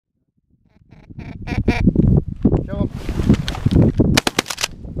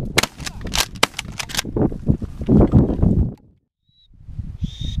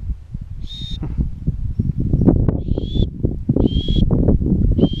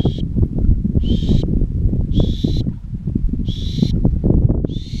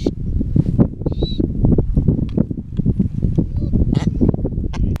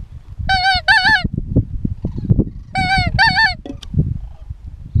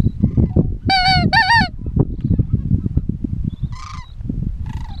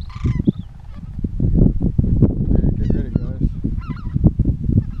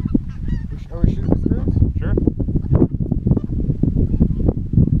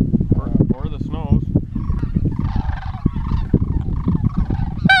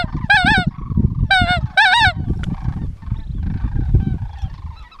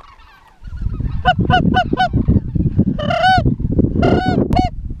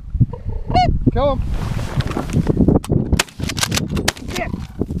Kill him. Shit.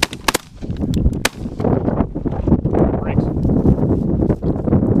 Breaks.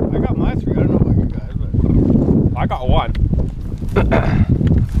 I got my 3. I don't know about you guys, but I got 1.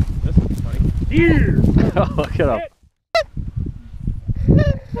 This is funny. Here! Oh, look at him.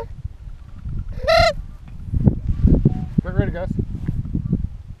 Get ready, guys.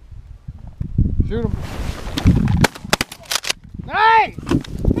 Shoot him. Nice!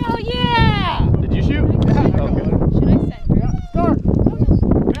 Hell yeah! Did you shoot? Yeah, I got Okay. one. Should I set? Yeah, start.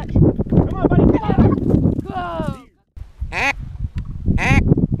 Catch. Come on, buddy. Come on. Go!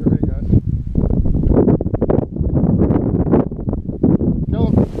 Get ready, guys. Kill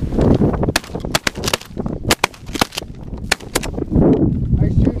him.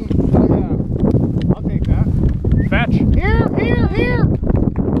 Nice shooting. Oh, yeah. I'll take that. Fetch. Here!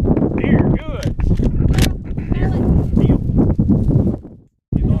 Here, good. Deal.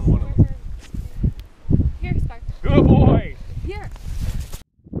 He's on one of them. Here, Spark. Good boy. Here.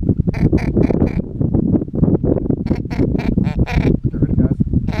 Get ready, guys.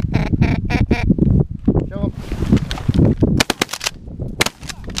 Kill him.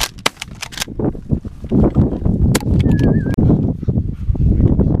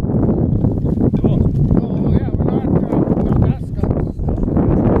 Cool. Oh, yeah, we're not that scuffed.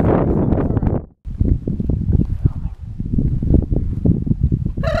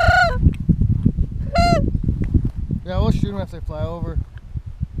 Yeah, we'll shoot them if they fly over.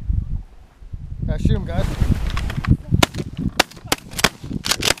 Yeah, shoot them, guys.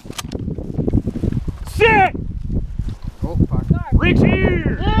 Sit! Oh, fuck. Reach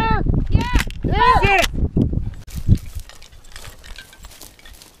here! Here! Yeah! Sit!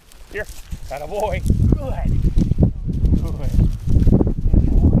 Here. Got a boy. Good. Good.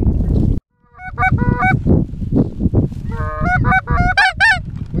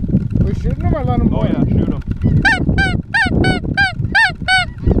 We shooting them or letting them Oh go? yeah, shoot him.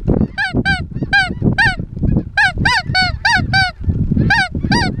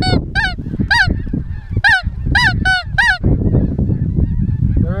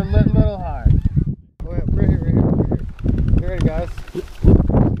 They're a little high. Oh, yeah, right here, right here, right here. Get ready, guys.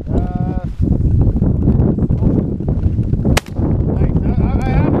 Nice. I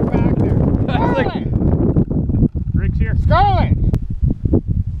have it back there. That's like- Scarlet! Rick's here. Scarlet!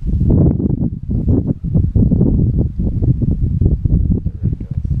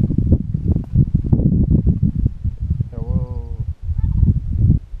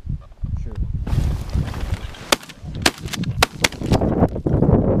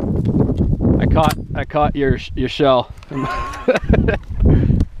 I caught your shell.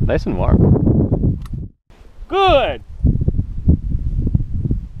 Nice and warm. Good.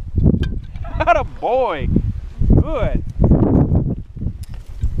 Atta boy. Good.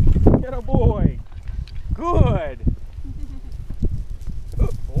 Get a boy. Good.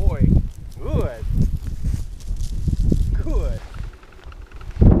 Good boy. Good. Good.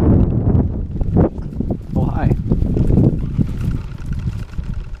 Oh, hi.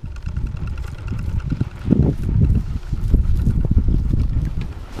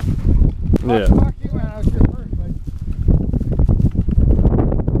 Yeah. Fuck you, man. I was here first, but...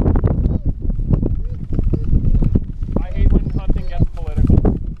 I hate when hunting gets political.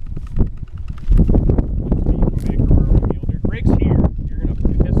 Let's make her a meal there. Greg's here. You're gonna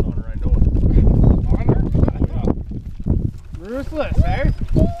piss on her, I know it. On her? Oh, yeah. Ruthless, eh?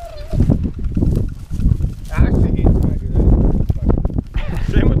 I actually hate when I do that.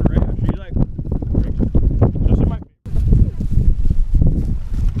 Same with Rhea. She's like, just in my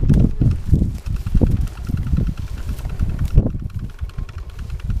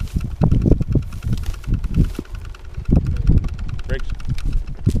Greg's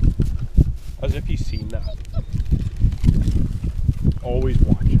as if he's seen that. Always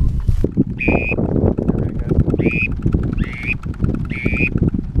watch.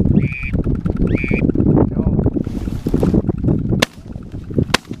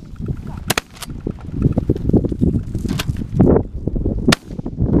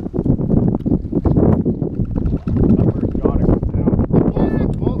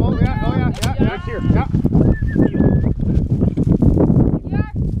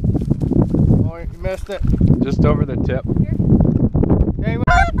 Missed it. Just over the tip. Hey,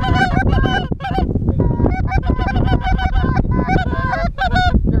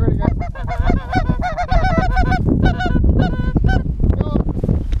 get ready, guys. Go.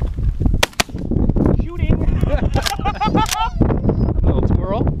 Shooting. Little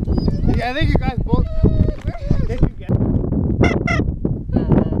squirrel. Yeah, I think you guys both. Did you get?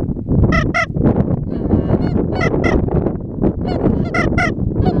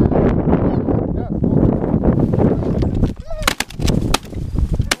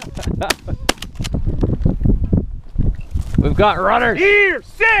 We've got runners. Here,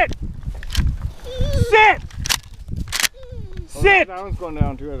 sit! Sit! Sit! That one's going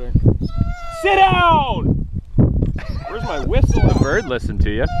down too, I think. Sit down! Where's my whistle? The bird listened to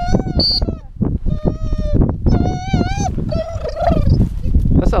you.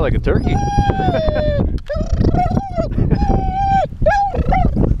 That sounds like a turkey.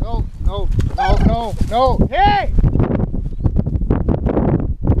 No, no, no, no, no. Hey!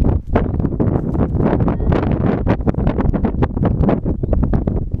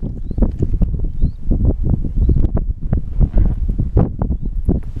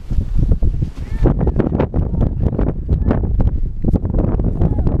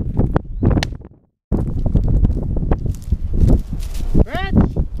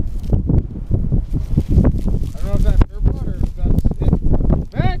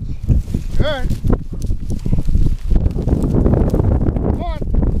 Good.